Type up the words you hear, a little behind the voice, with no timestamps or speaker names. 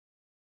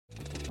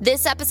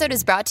This episode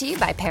is brought to you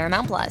by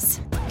Paramount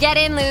Plus. Get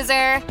in,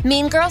 loser!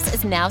 Mean Girls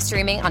is now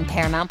streaming on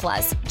Paramount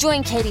Plus.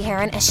 Join Katie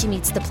Heron as she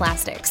meets the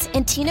plastics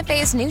in Tina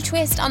Fey's new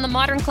twist on the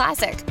modern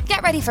classic.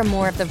 Get ready for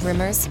more of the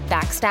rumors,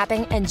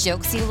 backstabbing, and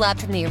jokes you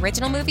loved from the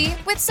original movie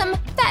with some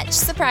fetch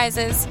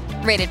surprises.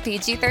 Rated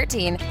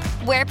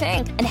PG-13. Wear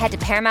pink and head to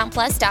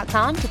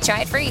ParamountPlus.com to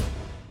try it free.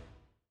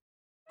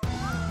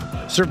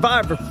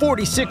 Survivor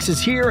 46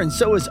 is here, and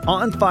so is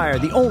On Fire,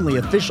 the only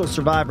official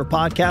Survivor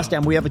podcast,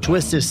 and we have a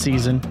twist this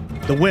season.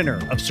 The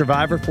winner of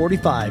Survivor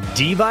 45,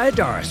 Dee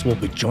Valladares, will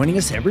be joining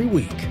us every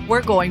week.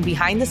 We're going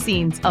behind the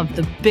scenes of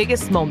the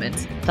biggest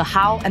moments, the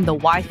how and the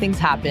why things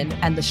happen,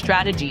 and the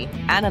strategy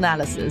and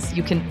analysis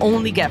you can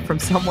only get from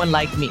someone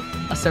like me,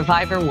 a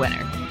Survivor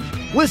winner.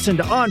 Listen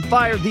to On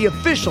Fire, the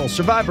official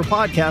Survivor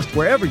podcast,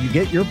 wherever you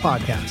get your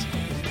podcasts.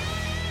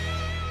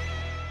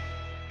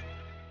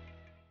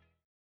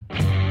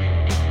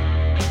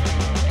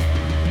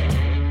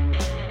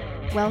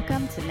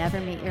 Welcome to Never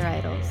Meet Your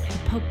Idols.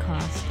 The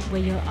podcast where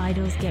your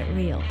idols get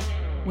real,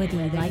 whether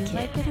you like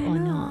it or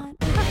not.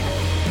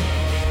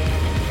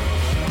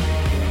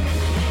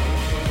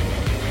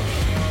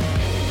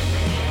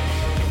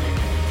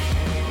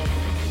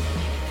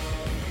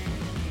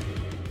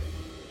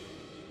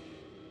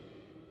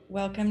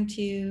 Welcome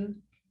to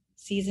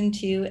season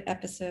 2,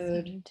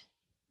 episode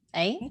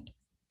 8?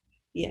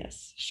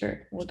 Yes,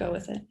 sure. We'll go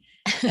with it.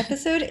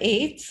 Episode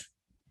 8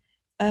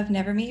 of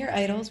Never Meet Your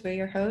Idols. We're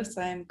your hosts.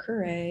 I'm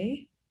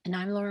Corey. And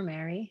I'm Laura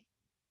Mary.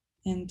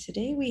 And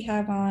today we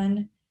have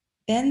on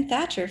Ben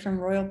Thatcher from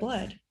Royal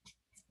Blood.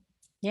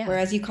 Yeah.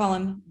 Whereas you call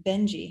him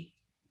Benji.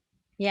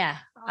 Yeah.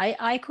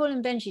 I call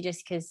him Benji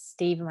just because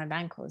Steve in my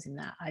band calls him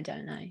that. I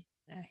don't know.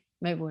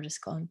 Maybe we'll just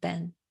call him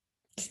Ben.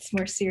 It's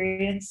more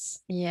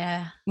serious.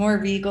 Yeah. More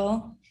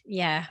regal.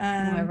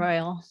 Yeah. More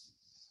royal.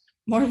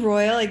 More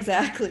royal,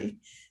 exactly.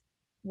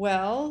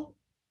 Well,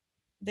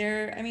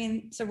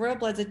 so Royal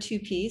Blood's a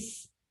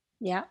 2-piece.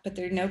 Yeah. But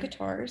there are no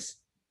guitars.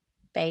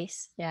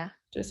 Bass, yeah.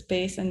 Just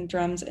bass and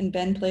drums, and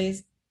Ben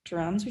plays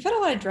drums. We've had a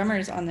lot of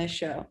drummers on this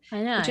show.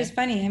 I know. Which is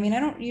funny. I mean, I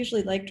don't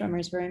usually like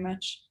drummers very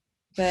much,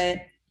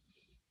 but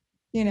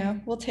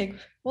we'll take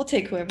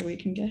whoever we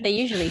can get. They're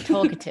usually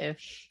talkative,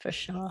 for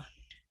sure.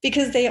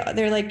 Because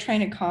they're like trying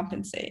to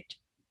compensate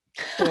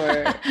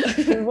for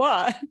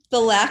what? The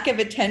lack of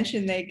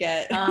attention they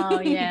get.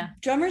 Oh, yeah.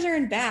 Drummers are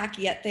in back,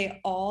 yet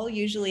they all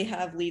usually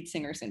have lead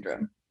singer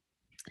syndrome.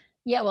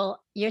 Yeah,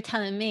 well, you're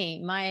telling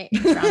me my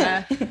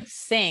drummer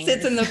sings.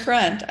 Sits in the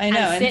front, I know.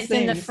 And sits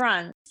in the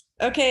front.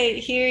 Okay,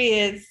 here he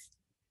is.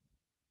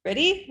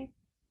 Ready?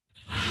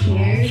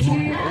 Here's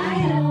your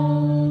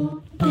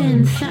idol,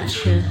 Ben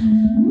Thatcher.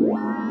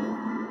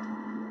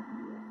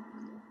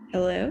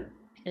 Hello?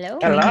 Hello?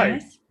 Hello.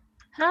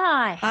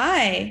 Hi.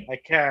 Hi. I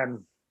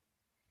can.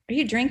 Are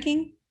you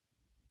drinking?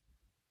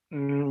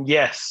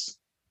 Yes.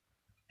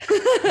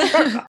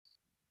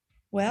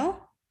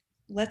 Well,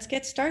 let's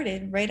get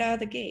started right out of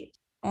the gate.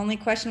 Only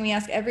question we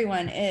ask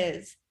everyone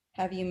is,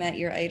 have you met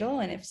your idol?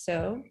 And if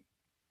so,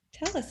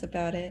 tell us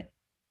about it.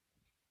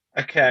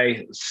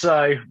 Okay,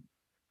 so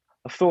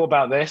I've thought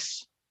about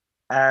this,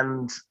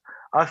 and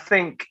I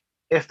think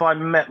if I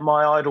met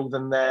my idol,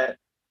 then they're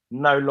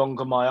no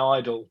longer my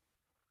idol.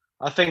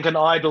 I think an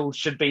idol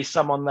should be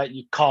someone that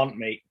you can't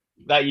meet,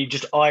 that you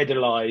just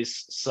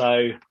idolize.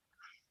 So,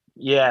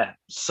 yeah,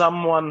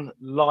 someone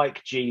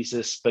like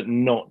Jesus, but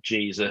not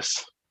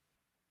Jesus.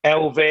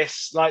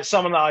 Elvis, like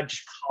someone that I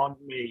just can't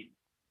meet.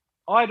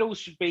 Idols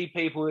should be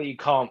people that you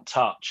can't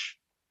touch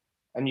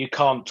and you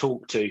can't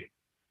talk to,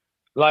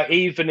 like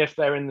even if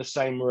they're in the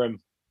same room.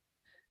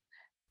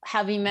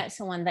 Have you met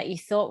someone that you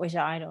thought was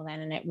your idol then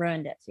and it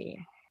ruined it for you?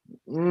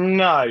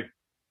 No,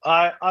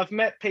 I've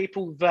met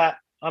people that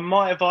I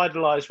might have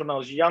idolized when I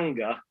was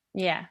younger.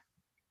 Yeah.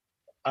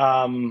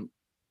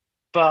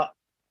 But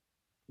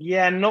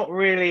yeah, not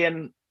really.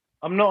 And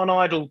I'm not an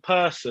idol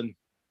person.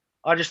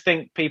 I just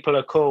think people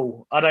are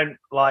cool. I don't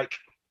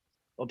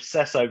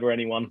obsess over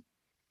anyone.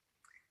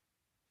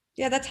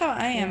 Yeah, that's how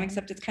I am, Yeah.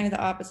 except it's kind of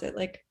the opposite.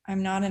 Like,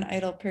 I'm not an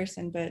idol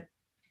person, but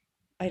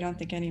I don't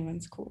think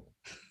anyone's cool.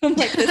 I'm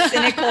like the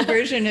cynical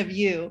version of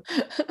you.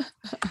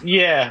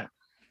 Yeah,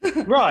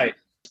 right.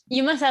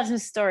 You must have some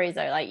stories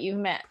though, like you've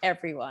met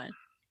everyone.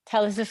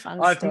 Tell us a fun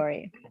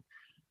story.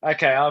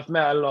 Okay, I've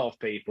met a lot of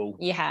people.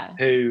 You have.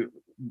 Who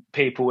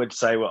people would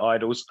say were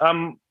idols.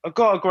 I've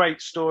got a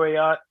great story.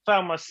 I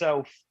found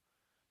myself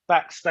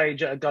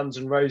backstage at a Guns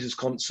N' Roses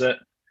concert,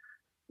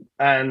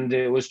 and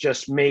it was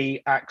just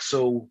me,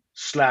 Axl,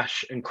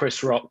 Slash, and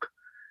Chris Rock.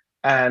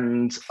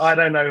 And I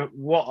don't know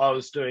what I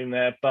was doing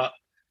there, but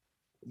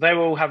they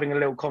were all having a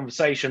little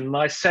conversation, and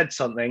I said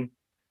something,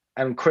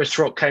 and Chris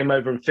Rock came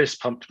over and fist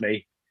pumped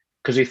me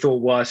because he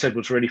thought what I said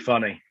was really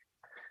funny.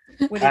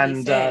 What did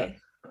he say?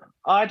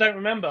 I don't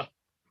remember.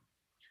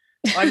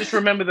 I just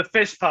remember the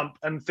fist pump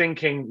and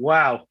thinking,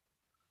 wow,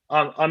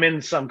 I'm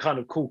in some kind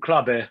of cool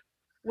club here.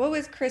 What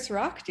was Chris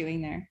Rock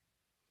doing there?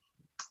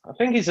 I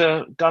think he's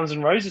a Guns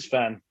N' Roses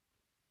fan.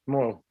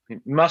 Well, he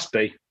must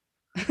be.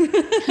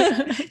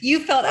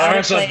 You felt out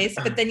of place,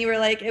 but then you were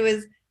like, it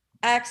was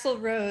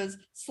Axl Rose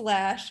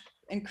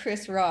 / and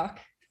Chris Rock.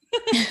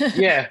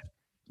 Yeah,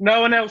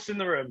 no one else in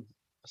the room.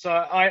 So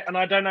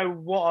I don't know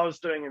what I was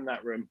doing in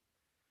that room.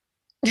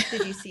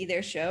 Did you see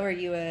their show? Are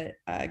you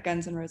a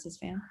Guns N' Roses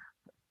fan?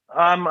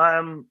 I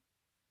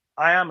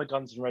am a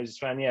Guns N' Roses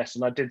fan, yes,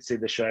 and I did see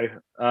the show.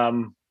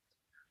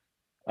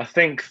 I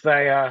think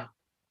they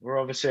were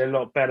obviously a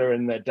lot better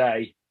in their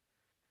day,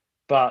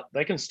 but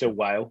they can still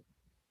wail.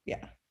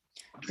 Yeah.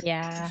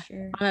 Yeah,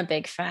 Sure. I'm a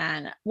big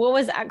fan. What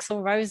was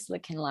Axl Rose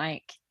looking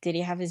like? Did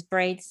he have his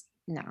braids?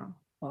 No.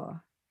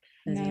 Or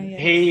was No,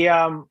 he-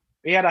 yeah.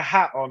 He had a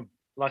hat on,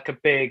 like a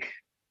big,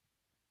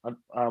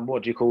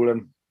 what do you call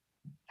them?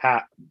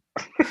 Hat.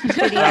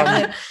 Did he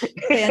have the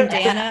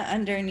bandana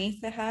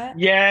underneath the hat?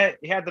 Yeah,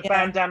 he had the Yeah.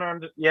 bandana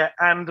under. Yeah,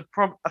 and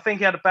I think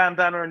he had a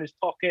bandana in his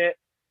pocket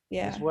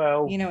Yeah. as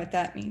well. You know what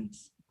that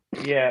means.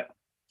 Yeah,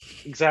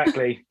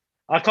 exactly.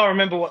 I can't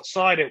remember what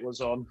side it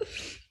was on.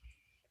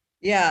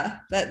 Yeah,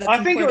 that's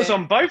I think it was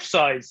on important. both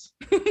sides.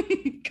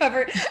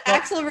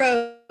 Axl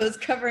Rose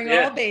covering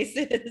Yeah. all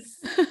bases.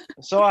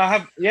 So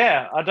I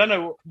don't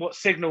know what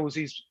signals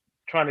he's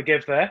trying to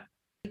give there.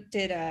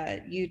 Did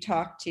you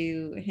talk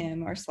to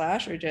him or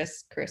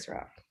just Chris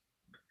Rock?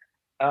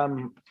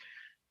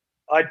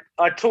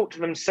 I talked to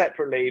them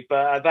separately,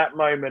 but at that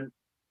moment,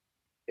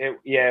 it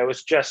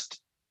was just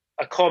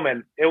a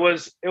comment. It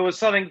was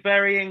something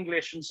very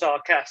English and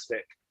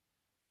sarcastic.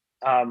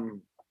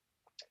 And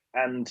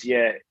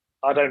yeah,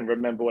 I don't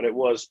remember what it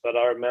was, but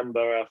I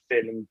remember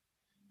feeling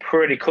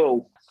pretty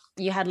cool.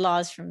 You had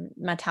Lars from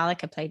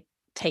Metallica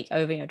take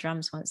over your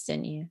drums once,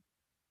 didn't you?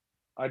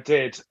 I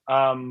did.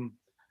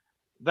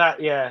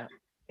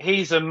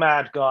 He's a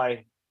mad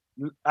guy,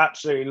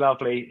 absolutely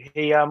lovely.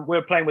 We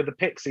were playing with the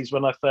Pixies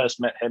when I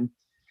first met him,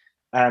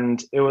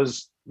 and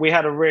we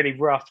had a really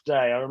rough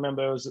day. I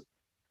remember it was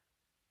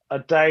a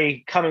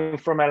day coming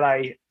from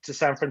LA to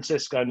San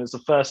Francisco, and it was the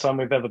first time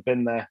we've ever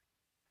been there,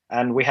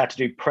 and we had to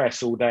do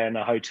press all day in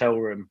a hotel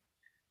room,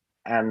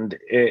 and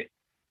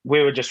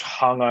we were just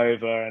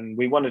hungover, and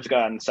we wanted to go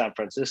out in San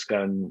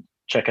Francisco and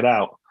check it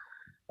out,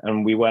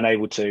 and we weren't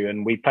able to,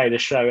 and we played a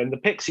show, and the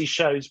Pixies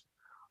shows,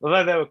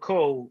 although they were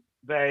cool,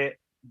 the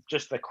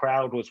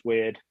crowd was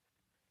weird.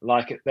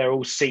 Like, they're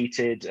all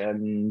seated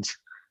and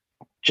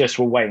just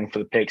were waiting for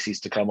the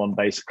Pixies to come on,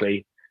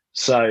 basically.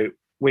 So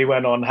we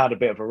went on, had a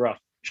bit of a rough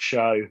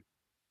show,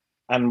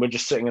 and we're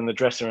just sitting in the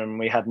dressing room.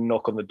 We had a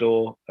knock on the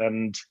door,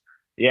 and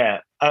yeah,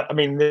 I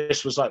mean,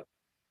 this was like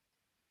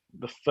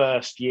the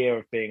first year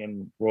of being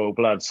in Royal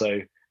Blood,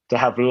 so to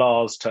have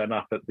Lars turn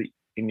up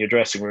in your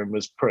dressing room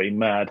was pretty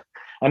mad.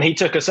 And he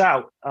took us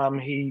out.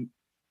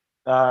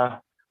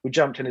 We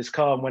jumped in his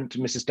car and went to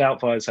Mrs.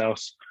 Doubtfire's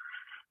house,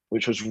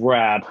 which was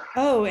rad.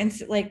 Oh, and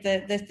like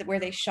the where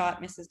they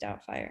shot Mrs.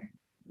 Doubtfire.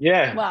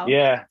 Yeah. Wow.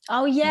 Yeah.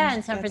 Oh yeah,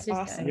 in San That's Francisco.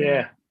 awesome.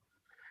 Yeah.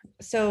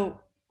 So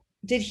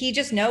did he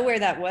just know where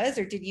that was,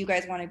 or did you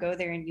guys want to go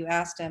there and you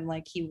asked him,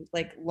 like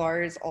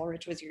Lars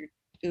Ulrich was your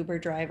Uber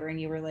driver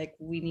and you were like,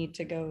 we need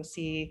to go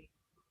see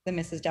the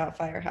Mrs.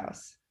 Doubtfire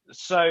house?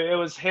 So it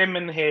was him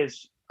and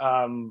his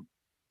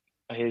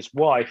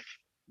wife,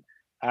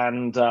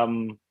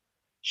 and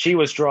she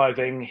was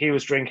driving, he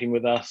was drinking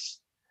with us,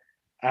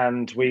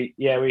 and we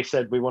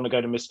said we want to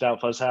go to Miss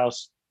Doubtfire's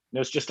house. And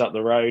it was just up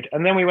the road,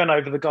 and then we went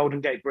over the Golden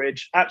Gate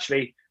Bridge.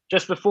 Actually,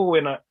 just before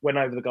we went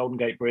over the Golden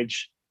Gate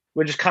Bridge,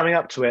 we're just coming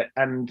up to it,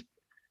 and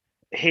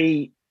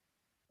he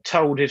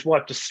told his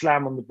wife to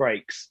slam on the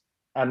brakes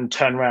and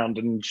turn around,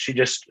 and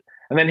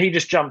then he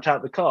just jumped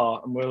out the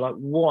car, and we're like,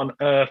 what on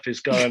earth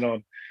is going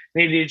on?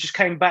 And he just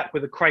came back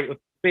with a crate of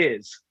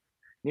beers.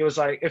 And he was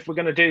like, if we're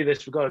going to do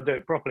this, we've got to do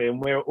it properly. And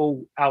we're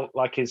all out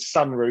like his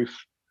sunroof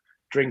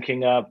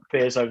drinking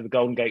beers over the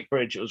Golden Gate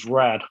Bridge. It was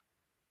rad.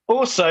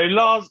 Also,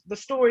 Lars, the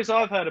stories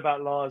I've heard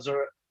about Lars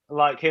are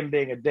like him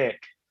being a dick.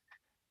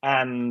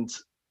 And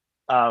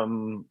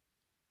so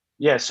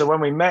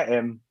when we met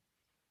him,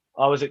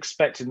 I was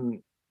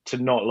expecting to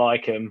not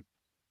like him,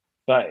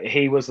 but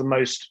he was the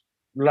most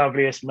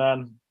loveliest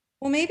man.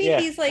 Well, maybe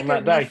he's like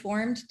a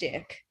reformed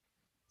dick.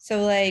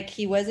 So like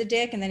he was a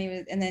dick, and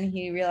then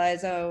he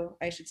realized, oh,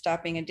 I should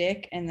stop being a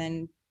dick, and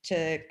then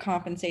to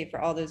compensate for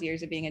all those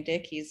years of being a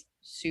dick, he's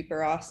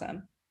super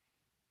awesome.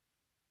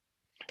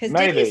 Because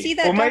did you see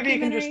that? Or maybe you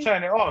can just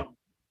turn it on.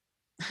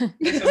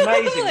 It's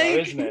amazing,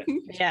 though, isn't it?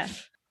 Yeah.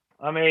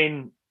 I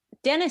mean,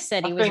 Dennis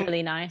said he was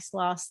really nice.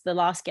 The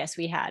last guest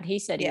we had, he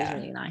said he was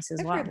really nice as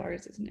I've well. heard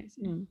Lars is nice.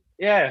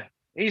 Yeah,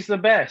 he's the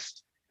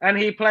best, and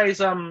he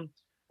plays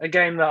a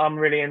game that I'm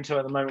really into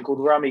at the moment called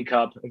Rummy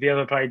Cub. Have you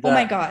ever played that? Oh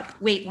my God!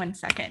 Wait 1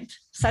 second.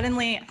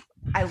 Suddenly,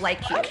 I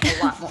like you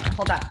a lot more.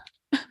 Hold on.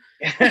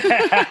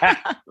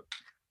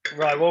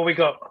 Right, what we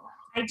got?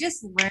 I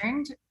just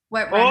learned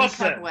what Rummy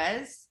Cub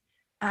was.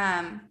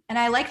 And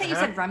I like that you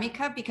said Rummy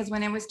Cub, because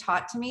when it was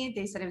taught to me,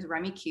 they said it was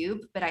Rummy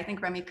Cube, but I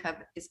think Rummy Cub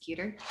is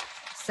cuter.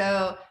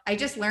 So I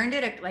just learned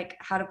it, like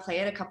how to play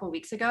it a couple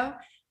weeks ago,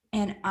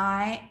 and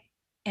I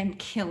am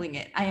killing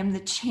it. I am the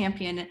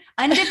champion,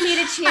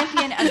 undefeated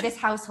champion of this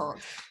household.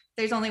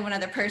 There's only one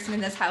other person in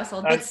this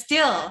household, but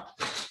still,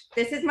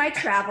 this is my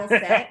travel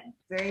set.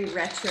 very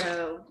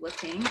retro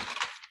looking.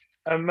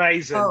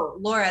 Amazing. Oh,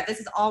 Laura,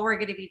 this is all we're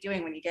going to be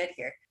doing when you get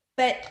here.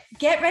 But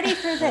get ready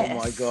for this. Oh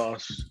my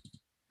gosh.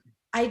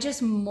 I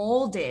just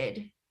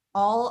molded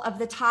all of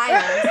the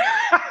tiles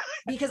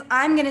because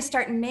I'm going to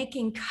start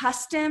making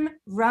custom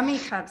Rummy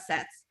Cub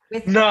sets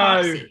with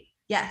epoxy.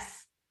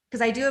 Yes,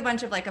 because I do a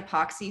bunch of like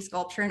epoxy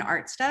sculpture and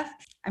art stuff.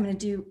 I'm going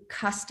to do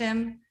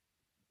custom,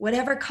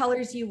 whatever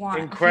colors you want.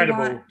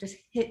 Incredible. If you want, just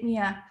hit me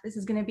up. This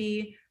is going to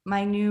be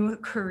my new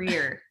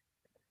career.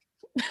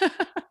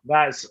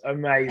 That's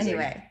amazing.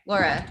 Anyway,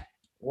 Laura.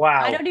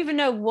 Wow. I don't even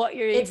know what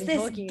you're It's even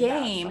this talking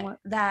game about.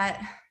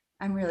 that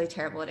I'm really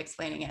terrible at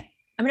explaining it.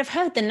 I mean, I've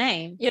heard the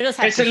name. You just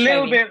have It's to a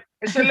little show me.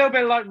 It's a little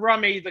bit like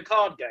Rummy, the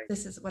card game.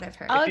 This is what I've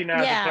heard. Oh, you know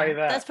how to play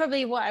that. That's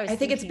probably what I was I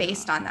think it's thinking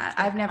based of. on that.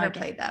 I've never Okay.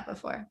 played that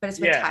before, but it's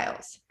with Yeah.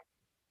 tiles.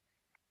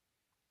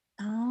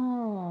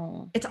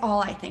 Oh, It's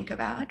all I think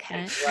about.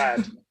 okay.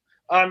 Rad.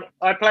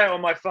 I play it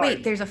on my phone.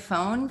 Wait, there's a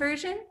phone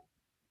version?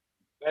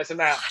 There's an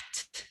app.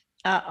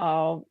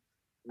 Uh-oh.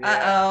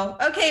 Yeah.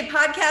 Uh-oh. Okay,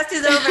 podcast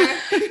is over.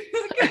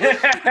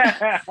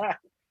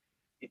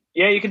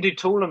 Yeah, you can do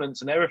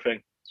tournaments and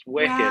everything. It's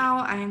wicked.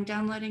 Wow, I am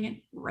downloading it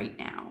right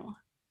now.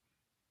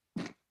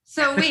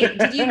 So wait,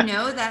 did you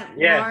know that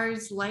Yeah.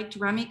 Lars liked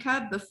Rummy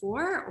Cub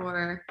before,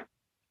 or?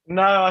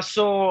 No, I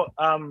saw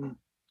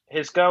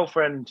his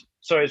girlfriend,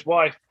 so his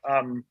wife,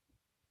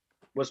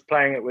 was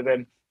playing it with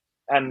him,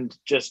 and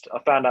just I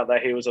found out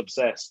that he was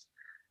obsessed,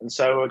 and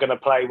so we're gonna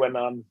play when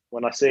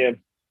I see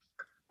him.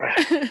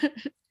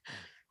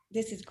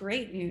 This is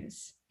great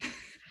news.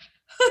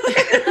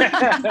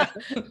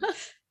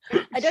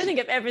 I don't think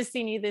I've ever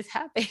seen you this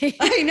happy.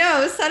 I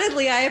know.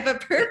 Suddenly I have a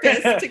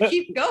purpose to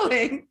keep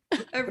going,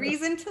 a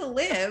reason to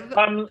live.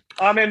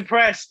 I'm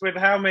impressed with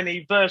how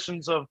many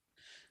versions of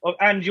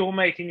and you're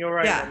making your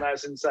own, Yeah. and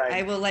that's insane.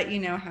 I will let you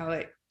know how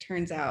it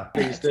turns out.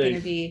 Please It's do. going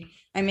to be,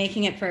 I'm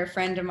making it for a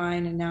friend of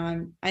mine, and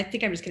now I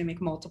think I'm just going to make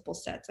multiple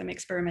sets. I'm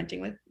experimenting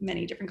with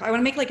many different colors. I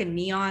want to make like a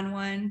neon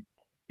one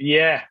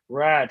Yeah,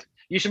 rad.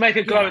 You should make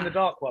a glow in the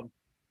dark one.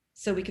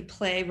 so we could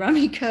play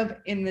Rummy Cub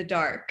in the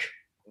dark.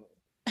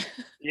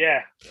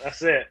 Yeah,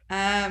 that's it.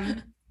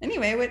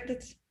 Anyway,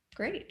 that's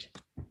great.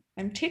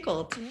 I'm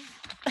tickled.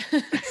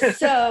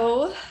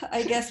 So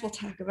I guess we'll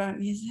talk about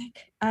music.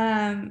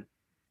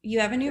 You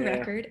have a new Yeah.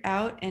 record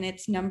out, and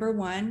it's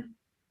 #1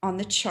 on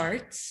the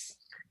charts.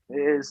 It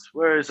is.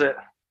 Where is it?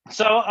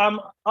 So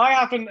I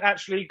haven't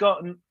actually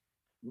gotten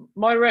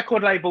my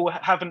record label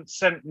haven't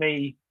sent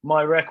me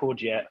my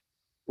record yet,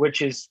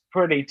 which is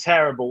pretty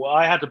terrible.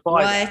 I had to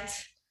buy that.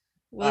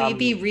 What? Will you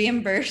be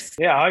reimbursed?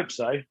 Yeah, I hope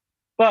so.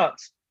 But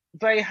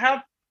they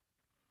have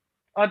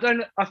I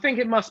think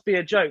it must be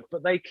a joke,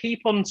 but they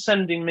keep on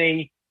sending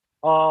me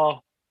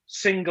our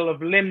single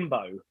of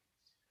Limbo,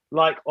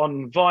 like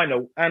on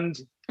vinyl. And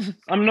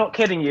I'm not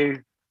kidding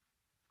you.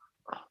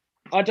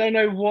 I don't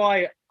know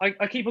why.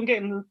 I keep on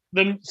getting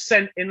them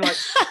sent in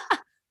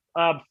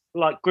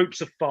like groups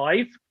of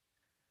 5.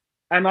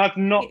 And I've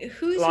not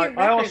Who's like your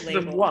I record asked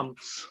label? them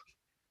once.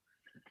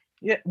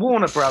 Yeah,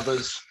 Warner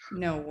Brothers.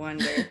 No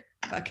wonder.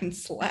 Fucking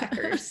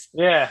slackers.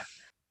 Yeah.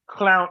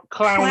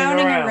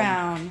 Clowning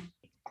around.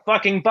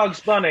 Fucking Bugs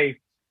Bunny.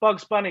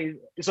 Bugs Bunny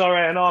is our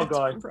A&R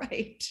guy. That's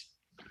right.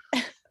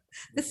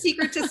 The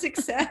secret to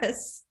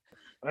success.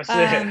 That's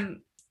it.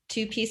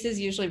 2 pieces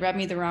usually rub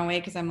me the wrong way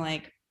because I'm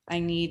like, I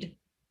need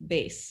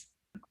bass.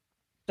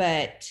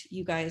 But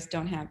you guys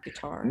don't have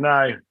guitar.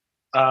 No.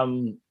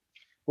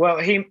 Well,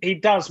 he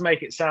does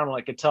make it sound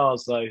like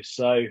guitars though.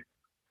 So,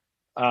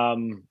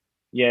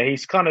 yeah,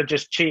 he's kind of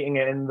just cheating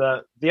it in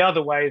the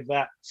other way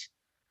that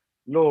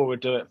Laura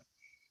would do it.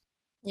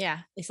 Yeah.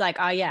 It's like,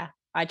 oh yeah,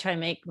 I try to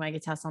make my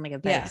guitar sound like a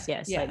bass. Yeah,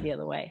 it's yeah. like the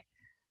other way.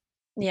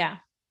 Yeah.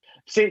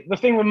 See, the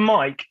thing with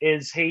Mike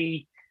is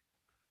he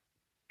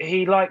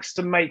likes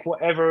to make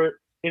whatever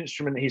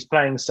instrument he's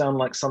playing sound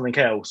like something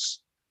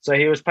else. So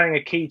he was playing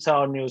a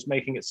guitar and he was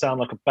making it sound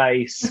like a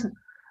bass.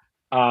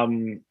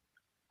 And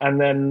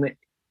then,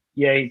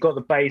 yeah, he got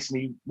the bass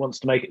and he wants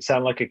to make it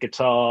sound like a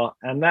guitar.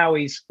 And now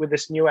he's, with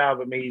this new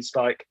album, he's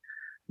like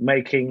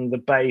making the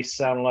bass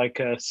sound like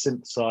a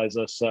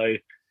synthesizer. So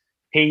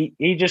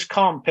he just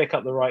can't pick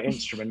up the right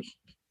instrument.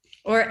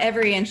 Or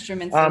every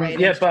instrument's the right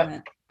yeah,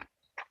 instrument. but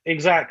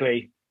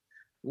exactly.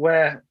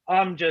 Where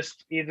I'm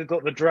just either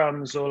got the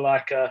drums or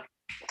like a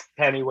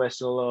penny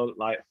whistle or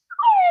like.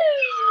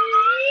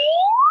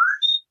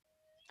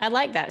 I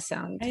like that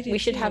sound. I do We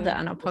should have too. that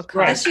on our great.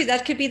 podcast.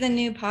 That could be the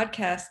new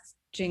podcast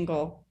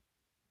jingle.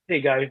 There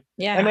you go.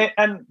 Yeah.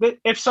 And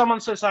if someone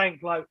says something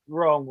like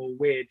wrong or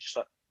weird, just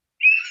like,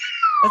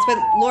 That's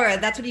what Laura,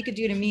 that's what you could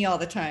do to me all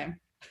the time.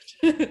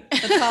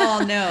 That's how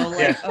I'll know. Like,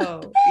 Yeah.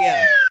 oh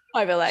yeah.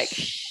 I'd be like,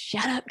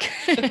 shut up.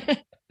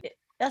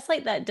 That's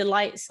like that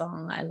Delight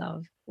song I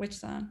love. Which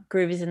song?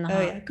 Groove is in the Oh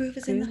heart. yeah. Groove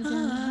is in the Groove is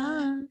in the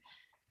heart.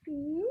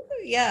 Ooh,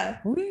 yeah.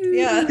 Woo.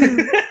 Yeah.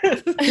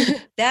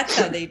 That's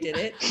how they did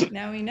it.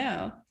 Now we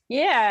know.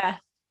 Yeah.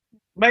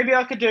 maybe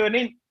I could do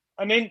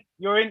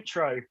your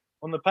intro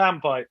on the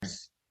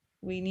panpipes.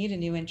 We need a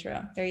new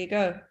intro. There you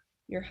go.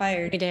 You're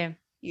hired. We do.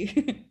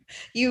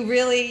 You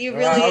really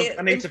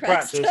I need to impressed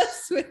practice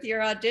us with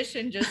your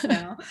audition just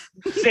now.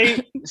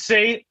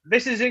 see,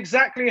 this is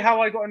exactly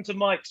how I got into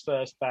Mike's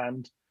first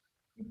band.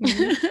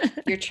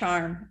 Your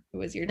charm. It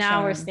was your Now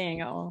charm. we're seeing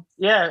it all.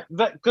 Yeah,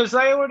 because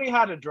they already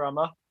had a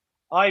drummer.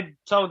 I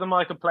told them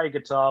I could play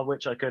guitar,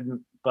 which I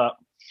couldn't, but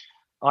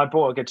I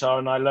bought a guitar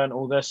and I learned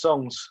all their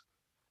songs.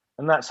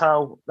 And that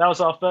was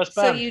our first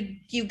band. So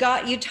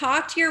you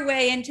talked your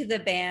way into the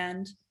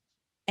band,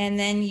 and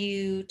then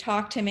you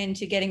talked him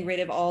into getting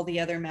rid of all the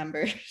other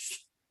members.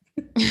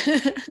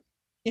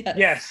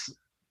 Yes,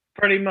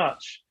 pretty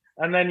much.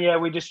 And then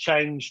we just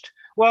changed.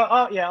 Well,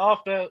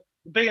 after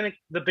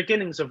the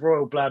beginnings of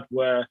Royal Blood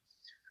were,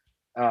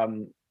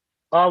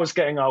 I was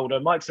getting older.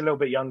 Mike's a little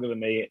bit younger than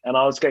me, and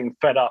I was getting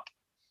fed up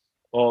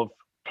of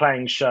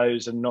playing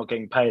shows and not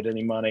getting paid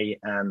any money,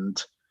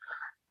 and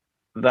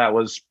that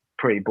was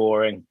pretty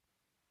boring.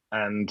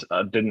 And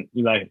I didn't,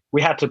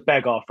 we had to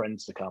beg our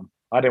friends to come.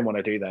 I didn't want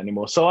to do that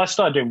anymore. So I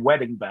started doing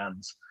wedding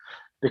bands,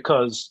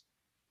 because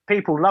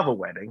people love a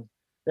wedding.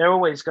 They're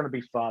always going to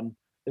be fun.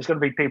 There's going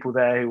to be people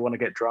there who want to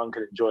get drunk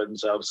and enjoy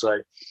themselves.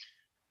 So,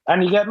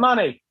 and you get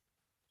money.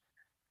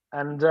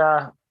 And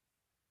but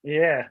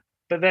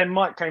then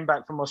Mike came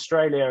back from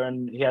Australia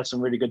and he had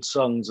some really good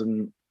songs,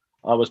 and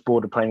I was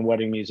bored of playing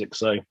wedding music.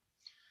 So,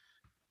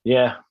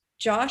 yeah.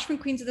 Josh from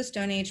Queens of the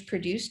Stone Age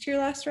produced your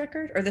last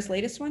record, or this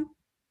latest one?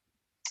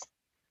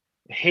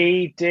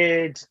 He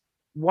did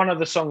one of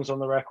the songs on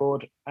the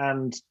record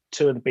and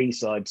two of the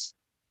B-sides.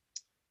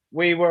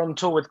 We were on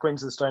tour with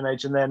Queens of the Stone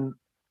Age, and then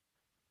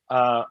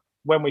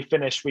when we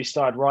finished, we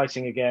started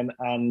writing again,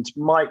 and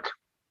Mike,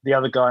 the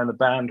other guy in the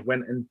band,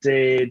 went and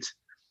did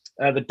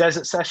the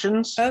Desert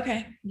Sessions.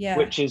 Okay, yeah.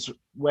 Which is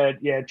where,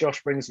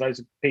 Josh brings loads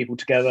of people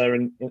together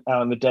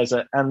out in the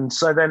desert. And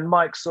so then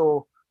Mike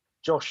saw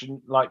Josh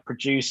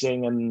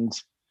producing, and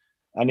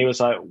he was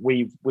like,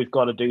 we've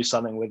got to do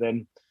something with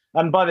him.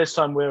 And by this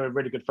time we were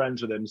really good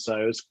friends with him,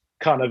 so it was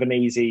kind of an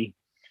easy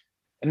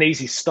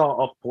start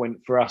off point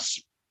for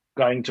us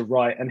going to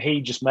write. And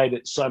he just made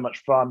it so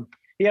much fun.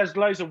 He has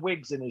loads of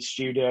wigs in his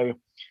studio,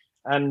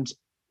 and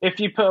if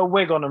you put a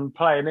wig on and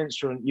play an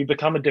instrument, you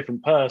become a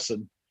different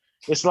person.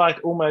 It's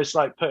almost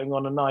like putting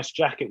on a nice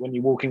jacket when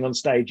you're walking on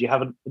stage. You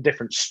have a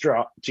different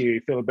strut to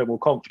you, feel a bit more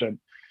confident.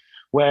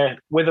 Where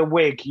with a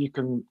wig, you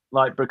can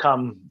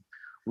become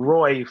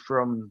Roy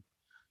from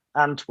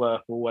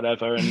Antwerp or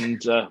whatever,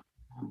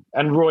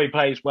 and Roy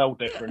plays well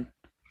different.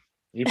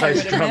 He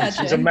plays drums.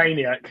 Imagine. He's a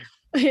maniac.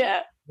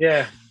 Yeah.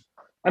 Yeah.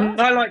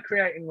 And I like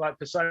creating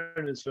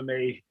personas for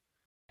me.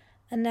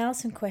 And now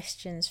some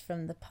questions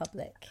from the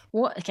public.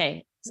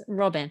 Okay,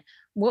 Robin,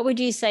 what would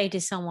you say to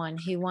someone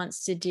who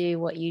wants to do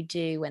what you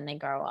do when they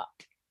grow up?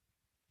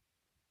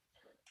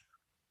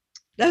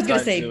 I was going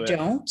to say, do it.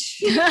 don't.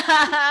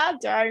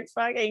 Don't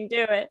fucking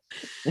do it.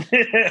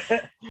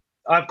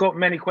 I've got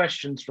many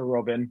questions for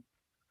Robin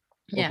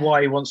of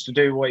why he wants to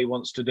do what he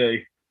wants to do.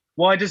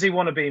 Why does he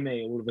want to be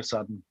me all of a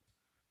sudden?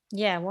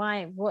 Yeah,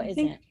 why? What is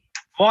it?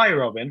 Why,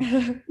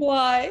 Robin?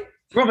 Why?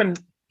 Robin,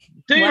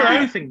 do your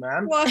own thing,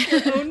 man. Walk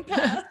your own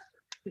path.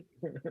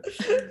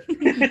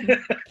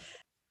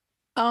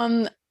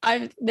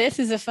 This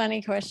is a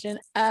funny question.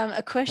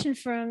 A question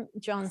from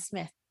John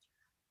Smith.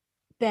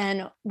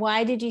 Ben,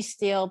 why did you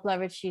steal Blood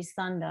Red Shoes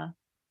Thunder?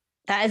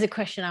 That is a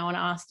question I want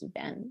to ask you,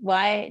 Ben.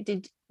 Why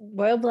did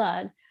Royal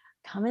Blood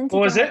come into?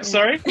 What was it?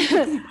 Sorry.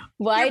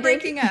 You're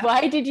breaking up.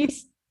 Why did you?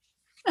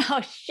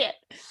 Oh shit.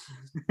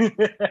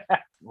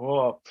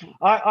 Whoa.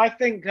 I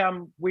think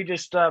we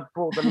just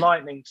brought the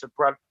lightning to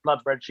Blood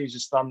Red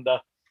Shoes Thunder.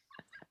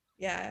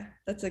 Yeah,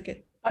 that's a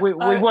good. We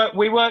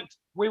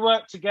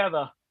worked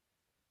together.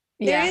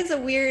 There is a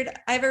weird.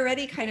 I've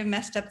already kind of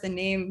messed up the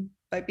name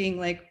by being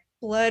like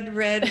Blood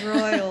Red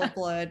Royal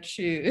Blood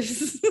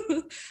Shoes.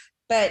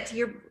 But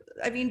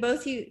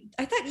both you.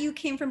 I thought you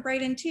came from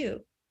Brighton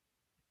too,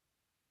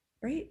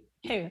 right?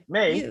 Who?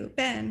 Me? You,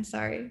 Ben.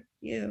 Sorry,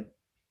 you.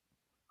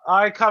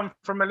 I come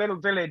from a little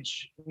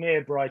village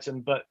near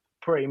Brighton, but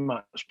pretty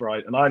much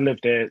Brighton. I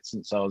lived here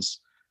since I was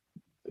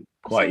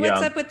quite young. So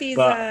what's up with these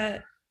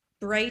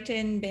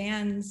Brighton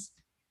bands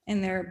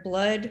and their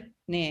blood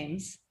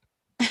names?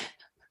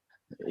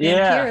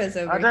 Yeah,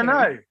 I don't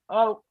know.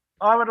 Oh,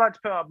 I would like to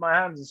put up my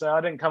hands and say I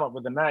didn't come up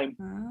with the name.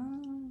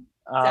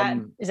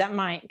 Is that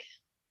Mike?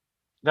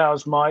 That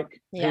was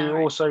Mike, who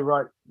also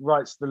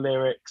writes the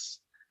lyrics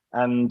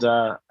and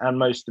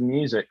most of the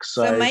music.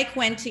 So Mike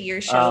went to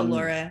your show,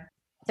 Laura.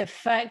 The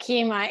fuck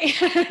you, Mike.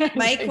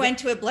 Mike went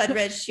to a Blood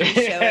Red Shoes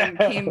show and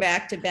came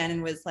back to Ben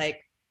and was like,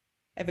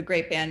 I have a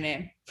great band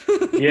name.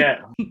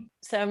 Yeah.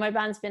 So my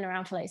band's been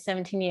around for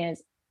 17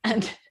 years,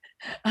 and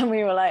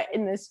we were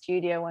in the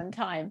studio one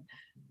time,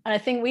 and I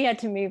think we had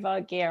to move our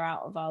gear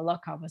out of our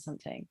lockup or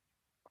something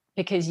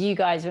because you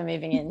guys were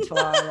moving into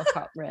our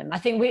lockup room. I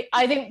think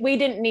we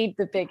didn't need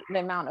the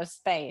amount of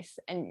space,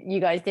 and you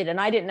guys did,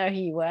 and I didn't know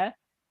who you were.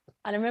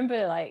 And I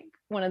remember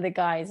one of the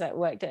guys that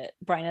worked at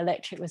Brighton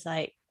Electric was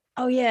like,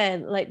 oh yeah,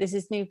 there's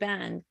this new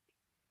band,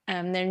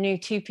 they're a new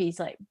two-piece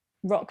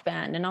rock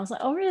band, and I was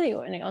like, oh really?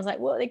 And I was like,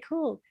 what are they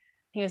called?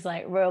 he was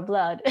like, Royal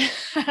Blood.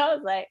 I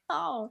was like,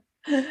 oh,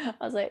 I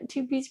was like,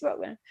 two-piece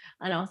rock band.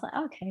 And I was like,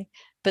 okay.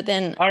 But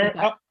then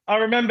I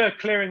remember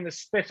clearing the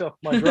spit off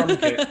my drum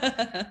kit.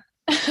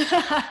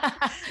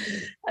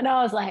 And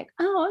I was like,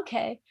 oh,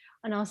 okay.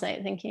 And I was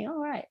like thinking, all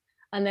right.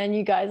 And then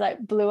you guys like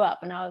blew up,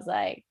 and I was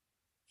like,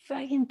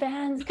 fucking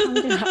bands come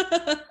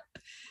to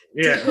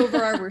take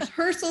over our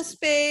rehearsal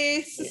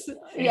space,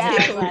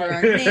 take over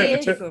our name,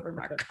 take over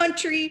our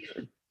country.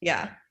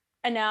 Yeah.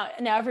 And now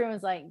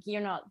everyone's like,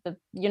 you're not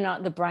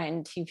the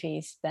Brighton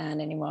two-piece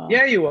band anymore.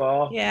 Yeah, you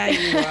are. Yeah,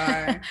 you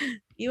are.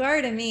 You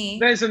are to me.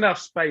 There's enough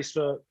space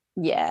for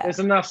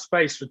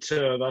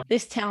two of us.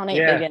 This town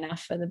ain't big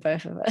enough for the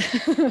both of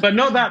us. But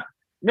not that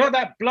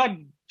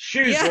Blood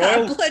Shoes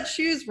Royal. Blood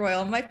Shoes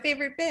Royal, my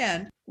favorite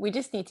band. We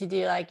just need to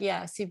do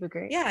super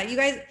great. Yeah, you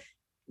guys,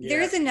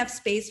 there is enough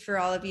space for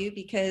all of you,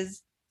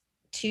 because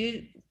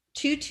two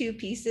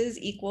pieces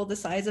equal the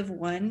size of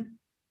one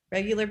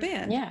regular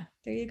band. Yeah.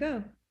 There you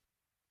go.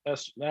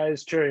 That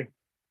is true.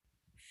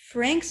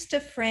 Franks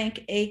to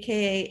Frank,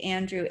 aka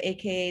Andrew,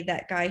 aka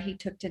that guy he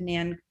took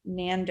to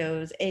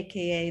Nando's,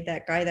 aka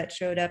that guy that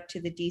showed up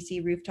to the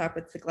DC rooftop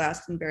with the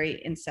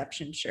Glastonbury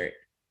Inception shirt.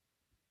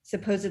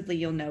 Supposedly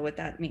you'll know what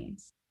that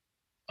means.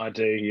 I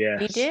do,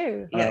 yes. You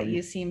do. Yeah,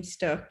 you seem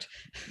stoked.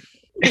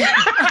 Yeah.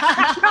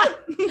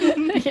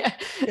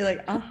 You're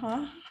like,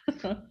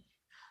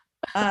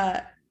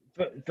 But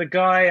the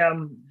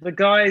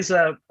guy's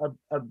a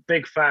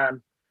big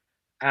fan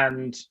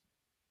and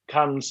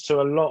comes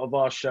to a lot of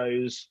our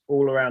shows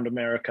all around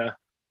America.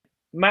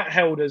 Matt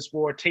Helders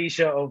wore a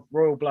t-shirt of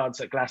Royal Bloods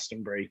at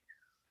Glastonbury,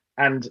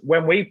 and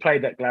when we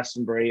played at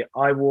Glastonbury,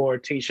 I wore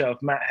a t-shirt of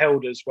Matt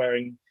Helders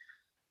wearing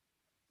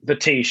the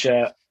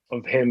t-shirt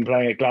of him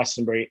playing at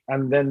Glastonbury,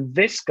 and then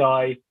this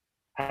guy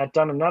had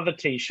done another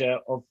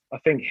t-shirt of, I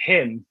think,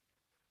 him.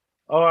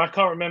 Oh, I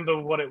can't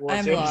remember what it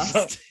was. I'm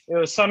lost. It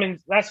was something.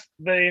 That's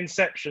the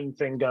Inception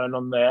thing going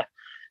on there.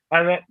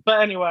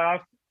 But anyway,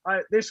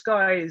 this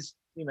guy is,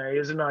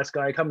 he's a nice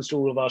guy. He comes to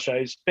all of our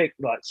shows, big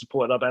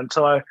supported our band.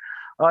 So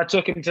I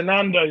took him to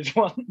Nando's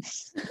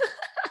once.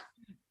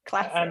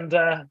 Classic.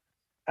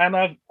 And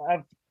I've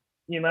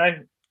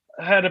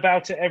heard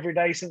about it every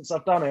day since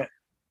I've done it.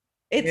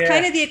 It's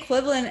kind of the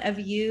equivalent of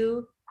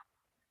you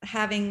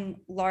having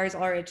Lars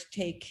Ulrich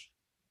take,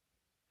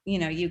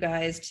 you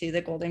guys to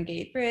the Golden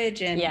Gate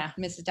Bridge and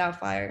Mrs.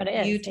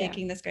 Doubtfire. You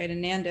taking this guy to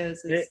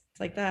Nando's is it's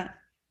like that.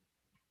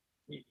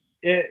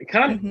 It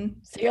kind of. Mm-hmm.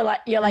 So you're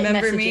like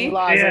messaging me?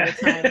 Lars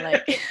all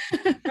the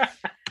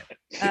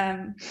Do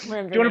time,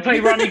 you want to play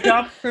Rummy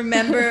Cup?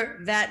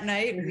 Remember that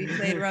night we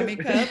played Rummy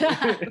Cup?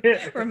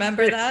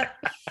 Remember that?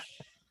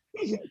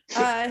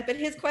 But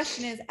his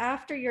question is,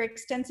 after your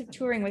extensive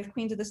touring with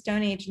Queens of the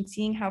Stone Age and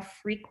seeing how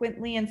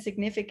frequently and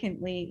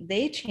significantly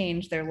they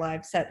change their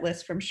live set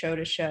list from show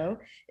to show,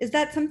 is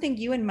that something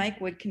you and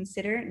Mike would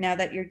consider now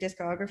that your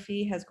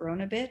discography has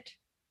grown a bit?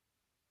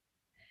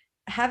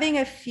 Having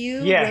a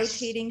few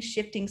rotating,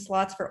 shifting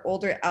slots for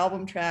older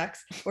album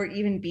tracks or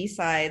even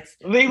B-sides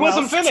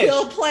wasn't finished.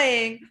 Still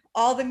playing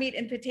all the meat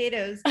and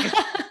potatoes,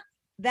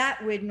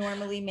 that would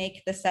normally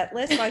make the set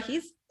list, while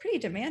he's pretty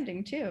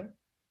demanding too.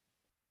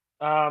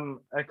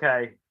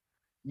 Okay.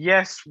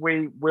 Yes,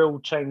 we will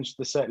change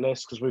the set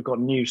list because we've got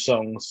new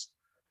songs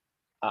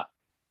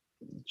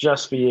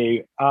just for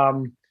you.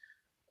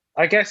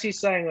 I guess he's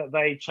saying that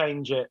they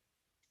change it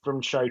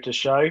from show to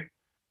show,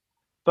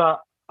 but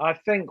I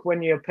think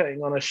when you're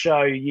putting on a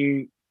show,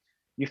 you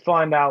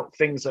find out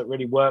things that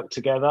really work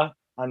together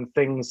and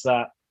things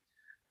that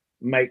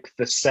make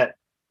the set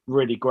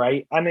really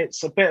great. And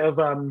it's a bit of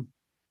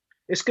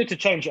it's good to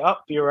change it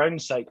up for your own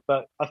sake,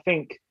 but I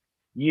think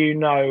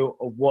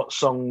of what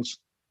songs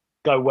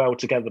go well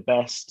together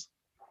best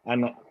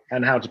and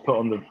how to put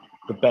on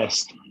the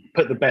best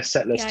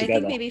set list together. I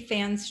think maybe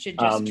fans should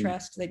just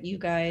trust that you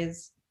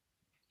guys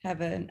have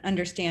an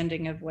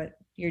understanding of what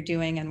you're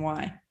doing and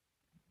why.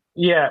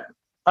 Yeah.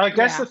 I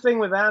guess the thing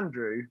with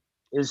Andrew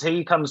is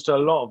he comes to a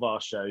lot of our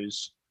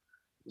shows.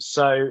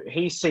 So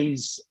he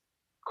sees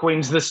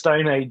Queens of the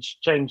Stone Age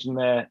changing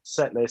their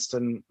set list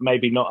and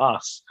maybe not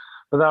us.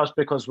 But that was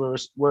because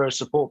we're a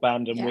support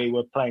band and we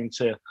were playing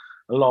to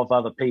a lot of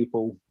other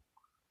people,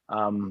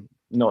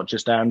 not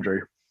just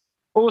Andrew.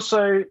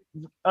 Also,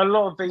 a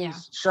lot of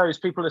these shows,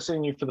 people are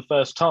seeing you for the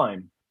first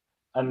time,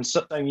 and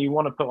something you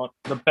want to put on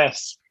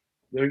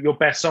your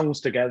best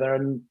songs together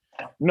and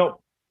not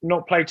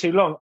play too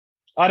long.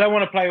 I don't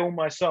want to play all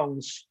my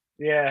songs.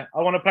 Yeah,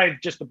 I want to play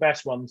just the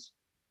best ones.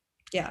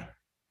 Yeah,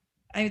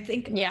 I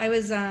think I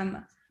was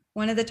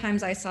one of the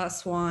times I saw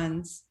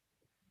Swans,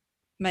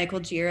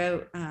 Michael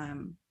Giro.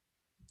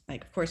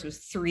 Of course, it was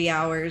 3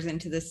 hours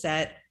into the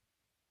set.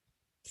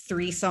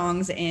 3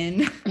 songs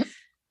in,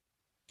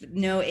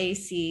 no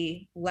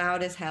AC,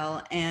 loud as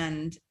hell,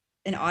 and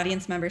an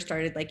audience member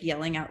started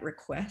yelling out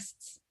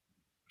requests.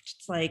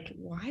 It's like,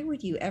 why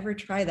would you ever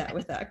try that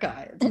with that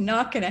guy? It's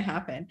not going to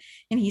happen.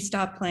 And he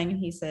stopped playing and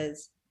he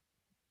says,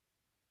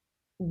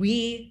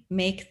 "We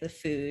make the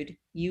food,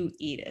 you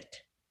eat it."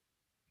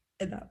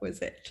 And that was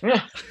it.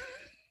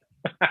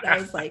 I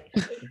was like,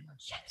 yes.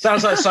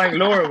 Sounds like something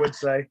Laura would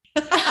say.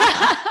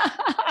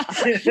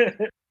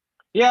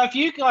 Yeah, have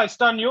you guys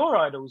done your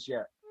idols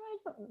yet?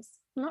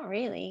 Not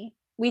really.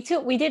 We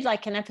did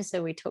like an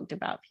episode we talked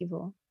about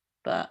people,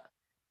 but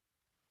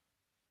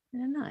I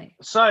don't know.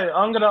 So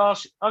I'm gonna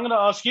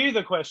ask you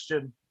the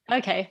question.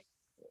 Okay.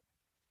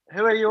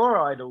 Who are your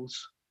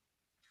idols?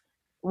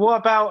 What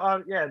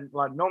about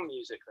like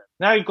non-music then?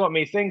 Now you've got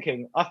me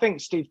thinking. I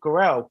think Steve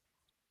Carell.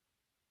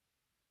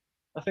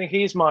 I think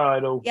he's my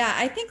idol. Yeah,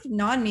 I think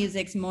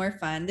non-music's more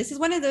fun. This is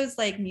one of those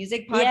like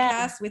music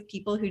podcasts with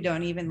people who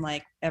don't even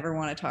like ever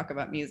want to talk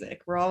about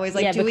music. We're always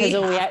like, do we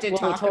have to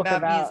talk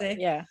about music?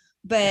 Yeah.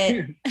 But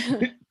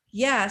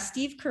yeah,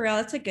 Steve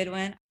Carell, that's a good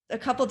one. A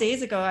couple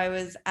days ago, I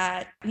was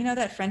at,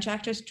 that French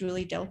actress,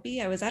 Julie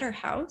Delpy. I was at her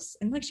house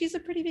and like, she's a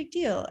pretty big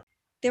deal.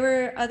 There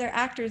were other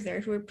actors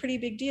there who were pretty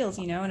big deals,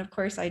 and of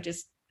course I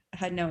just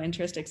had no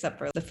interest except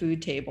for the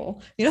food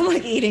table. I'm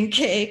like eating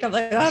cake. I'm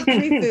like, oh,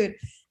 free food.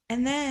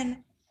 And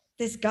then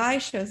this guy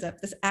shows up,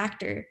 this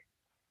actor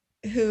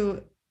who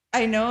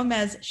I know him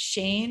as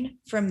Shane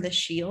from The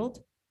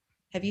Shield.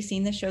 Have you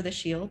seen the show The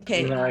Shield?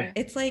 Okay, no.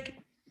 It's like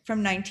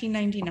from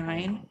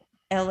 1999,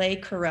 LA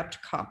corrupt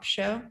cop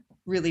show.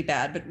 Really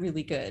bad, but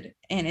really good.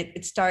 And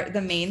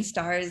the main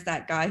star is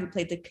that guy who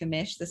played the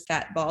commish, the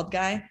fat bald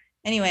guy.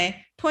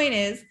 Anyway, point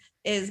is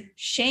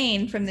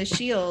Shane from The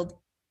Shield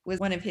was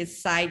one of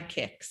his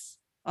sidekicks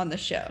on the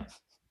show.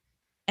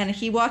 And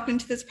he walked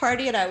into this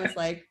party and I was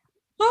like,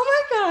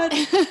 oh my God,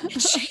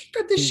 it's Shane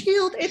from The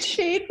Shield. It's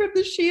Shane from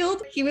The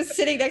Shield. He was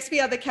sitting next to me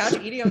on the couch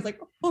eating. I was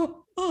like, I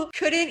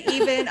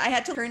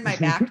had to turn my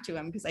back to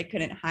him because I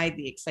couldn't hide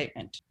the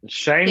excitement.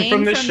 Shane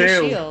from The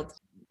Shield.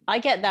 I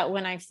get that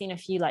when I've seen a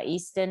few like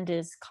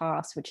EastEnders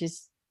cast, which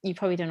is, you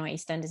probably don't know what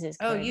EastEnders is.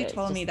 Oh, you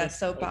told me that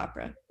soap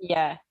opera.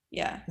 Yeah.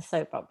 Yeah. The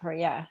soap opera.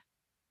 Yeah.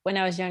 When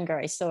I was younger,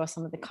 I saw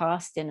some of the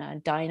cast in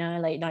a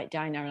late night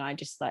diner, and I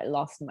just like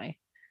lost my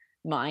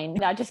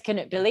mind. I just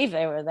couldn't believe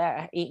they were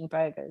there eating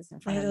burgers in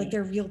front of me. Like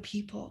they're real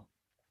people.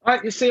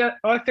 You see,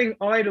 I think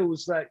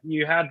idols that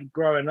you had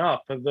growing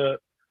up are the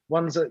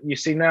ones that you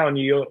see now and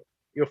you're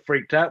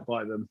freaked out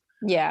by them.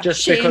 Yeah.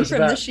 Just Shane because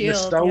from of that The Shield,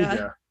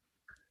 nostalgia.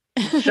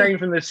 Yeah. Shane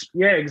from this.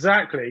 Yeah,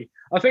 exactly.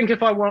 I think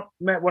if I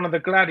met one of the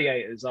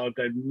gladiators, I would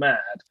go mad.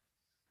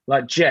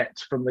 Like Jet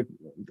from the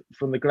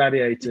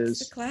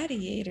Gladiators. It's the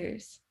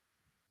Gladiators.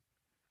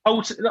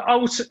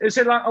 Is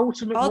it like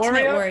Ultimate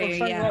Warrior?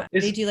 Yeah. Like,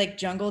 they do like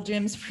jungle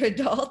gyms for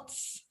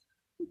adults.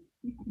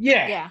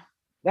 Yeah.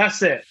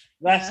 That's it.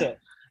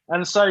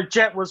 And so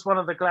Jet was one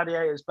of the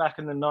gladiators back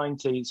in the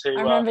 90s. I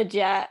remember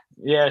Jet.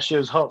 Yeah, she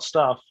was hot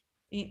stuff.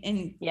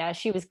 And yeah,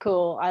 she was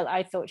cool.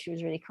 I thought she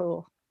was really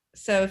cool.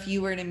 So if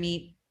you were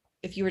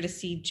to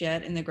see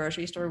Jet in the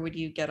grocery store, would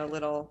you get a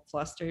little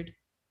flustered?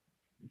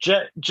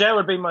 Jet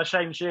would be my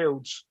Shane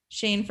Shields.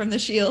 Shane from The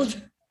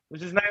Shield.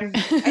 What's his name?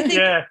 I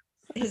think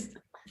his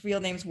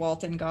real name's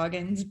Walton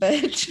Goggins,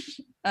 but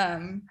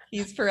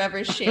he's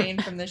forever Shane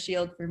from The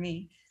Shield for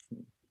me.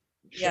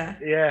 Yeah.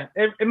 Yeah.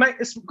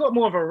 It's got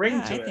more of a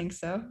ring to it. I think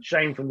so.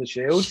 Shane from The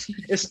Shield.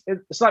 It's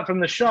like from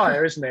the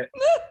Shire, isn't it?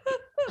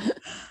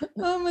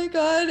 Oh my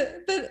God.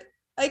 But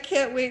I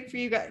can't wait for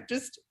you guys.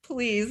 Just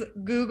please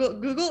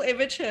Google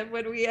image him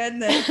when we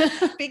end this,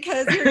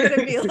 because you're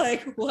gonna be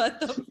like, what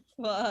the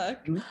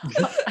fuck?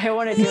 I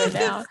want to do it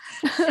now.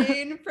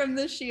 Shane from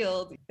The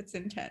Shield. It's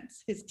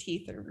intense. His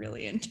teeth are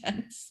really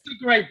intense.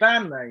 It's a great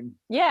band name.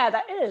 Yeah,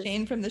 that is.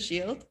 Shane from The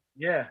Shield.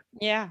 Yeah.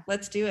 Yeah.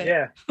 Let's do it.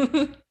 Yeah.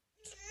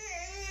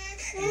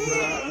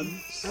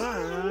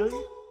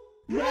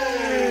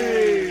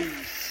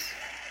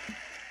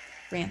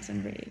 Rants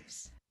and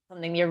raves.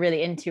 Something you're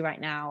really into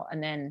right now,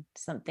 and then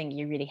something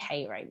you really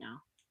hate right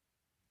now.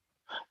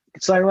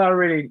 Something I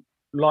really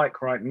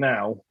like right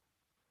now.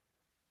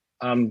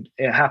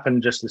 It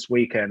happened just this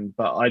weekend,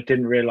 but I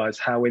didn't realize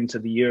how into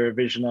the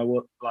Eurovision I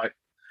was. Like,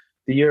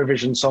 the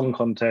Eurovision Song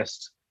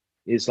Contest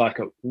is like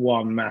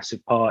one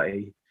massive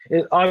party.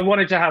 I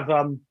wanted to have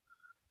a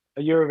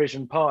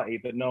Eurovision party,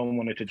 but no one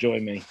wanted to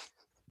join me.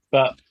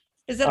 But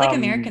is it like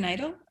American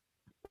Idol?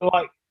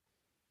 Like,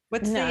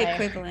 what's the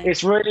equivalent?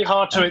 It's really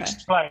hard to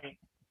explain.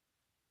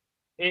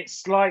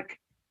 It's like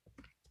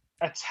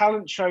a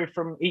talent show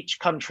from each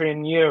country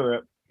in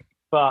Europe,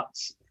 but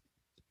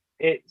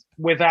it's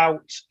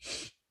without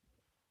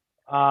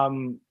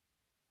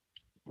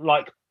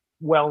like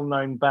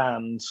well-known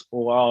bands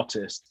or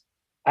artists,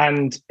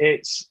 and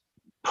it's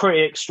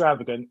pretty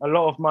extravagant. A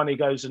lot of money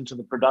goes into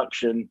the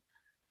production,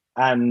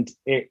 and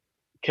it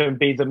can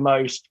be the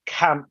most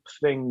camp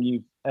thing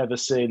you've ever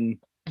seen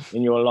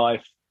in your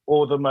life,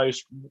 or the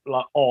most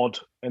like odd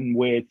and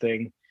weird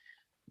thing.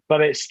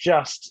 But it's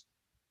just,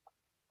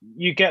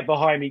 you get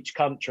behind each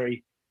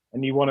country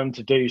and you want them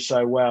to do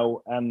so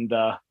well. And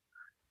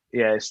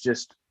it's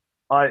just,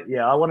 I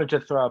wanted to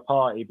throw a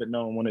party, but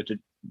no one wanted to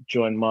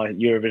join my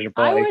Eurovision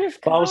party.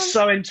 But I was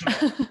so into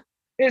it.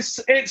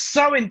 It's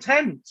so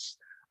intense.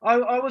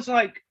 I was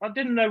like, I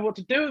didn't know what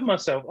to do with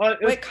myself.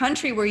 What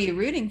country were you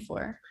rooting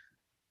for?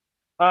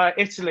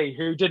 Italy,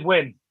 who did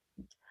win.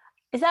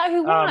 Is that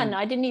who won?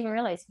 I didn't even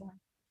realize.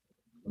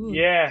 Ooh.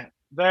 Yeah,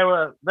 they're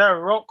a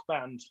rock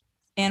band.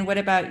 And what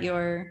about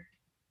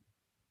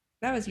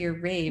that was your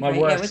rave, right?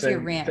 worst What's your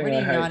rant? What thing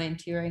are you I hate. not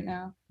into right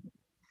now?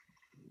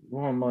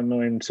 What am I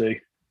not into?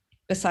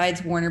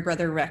 Besides Warner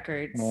Brother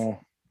Records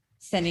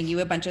sending you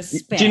a bunch of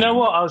spam. Do you know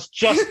what? I was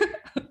just,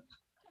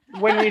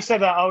 when you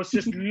said that, I was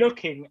just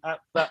looking at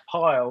that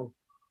pile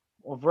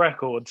of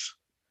records.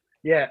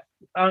 Yeah.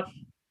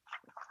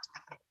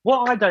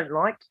 What I don't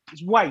like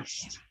is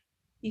waste.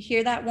 You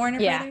hear that, Warner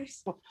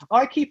Brothers?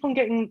 I keep on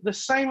getting the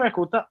same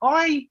record that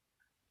I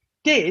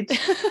did.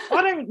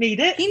 I don't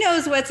need it. He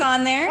knows what's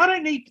on there. I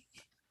don't need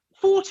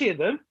 40 of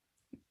them.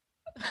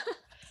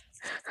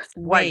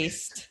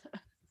 Waste.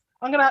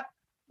 I'm gonna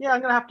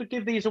have to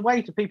give these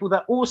away to people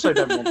that also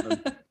don't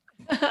want them.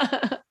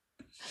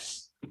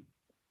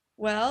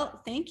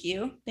 Well, thank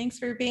you. Thanks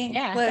for being.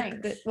 Yeah, Look,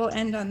 thanks. we'll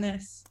end on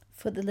this.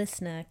 For the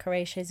listener,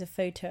 Corey shows a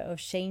photo of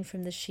Shane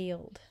from The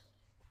Shield.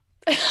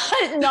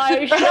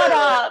 No, shut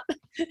up.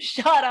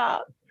 Shut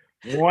up.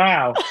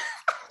 Wow.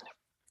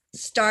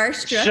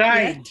 Starstruck.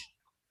 Shane. Yet?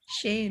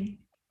 Shane.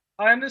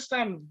 I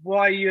understand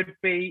why you'd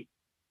be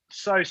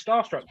so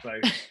starstruck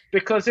though,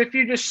 because if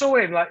you just saw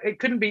him, like, it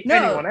couldn't be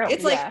anyone else.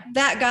 It's like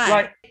that guy.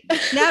 Like,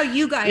 now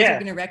you guys are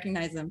gonna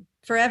recognize him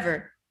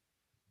forever.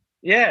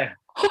 Yeah.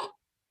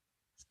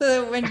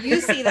 So when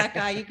you see that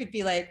guy, you could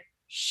be like,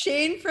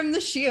 Shane from The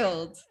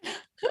Shield.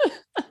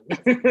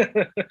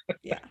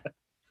 Yeah.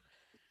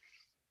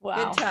 Wow.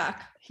 Good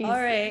talk. All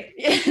right.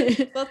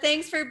 Well,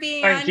 thanks for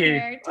being Thank on you.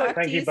 here. Talk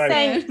Thank to you you both.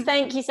 soon.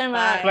 Thank you so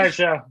much.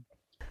 Pleasure.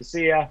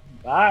 See ya.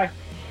 Bye.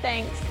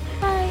 Thanks.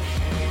 Bye.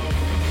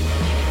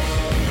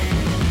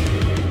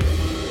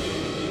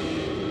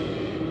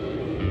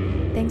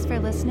 Thanks for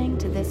listening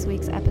to this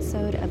week's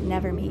episode of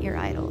Never Meet Your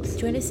Idols.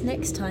 Join us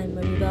next time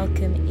when we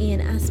welcome Ian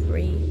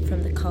Asbury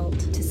from The Cult.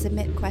 To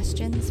submit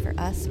questions for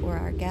us or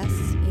our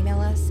guests,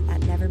 email us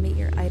at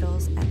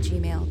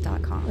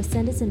nevermeetyouриdols@gmail.com. Or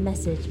send us a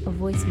message or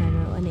voice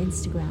memo on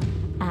Instagram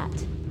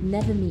at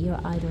Never Meet Your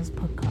Idols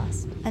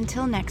Podcast.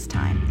 Until next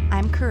time,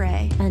 I'm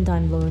Corey. And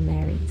I'm Laura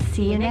Mary.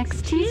 See you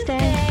next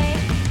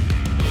Tuesday.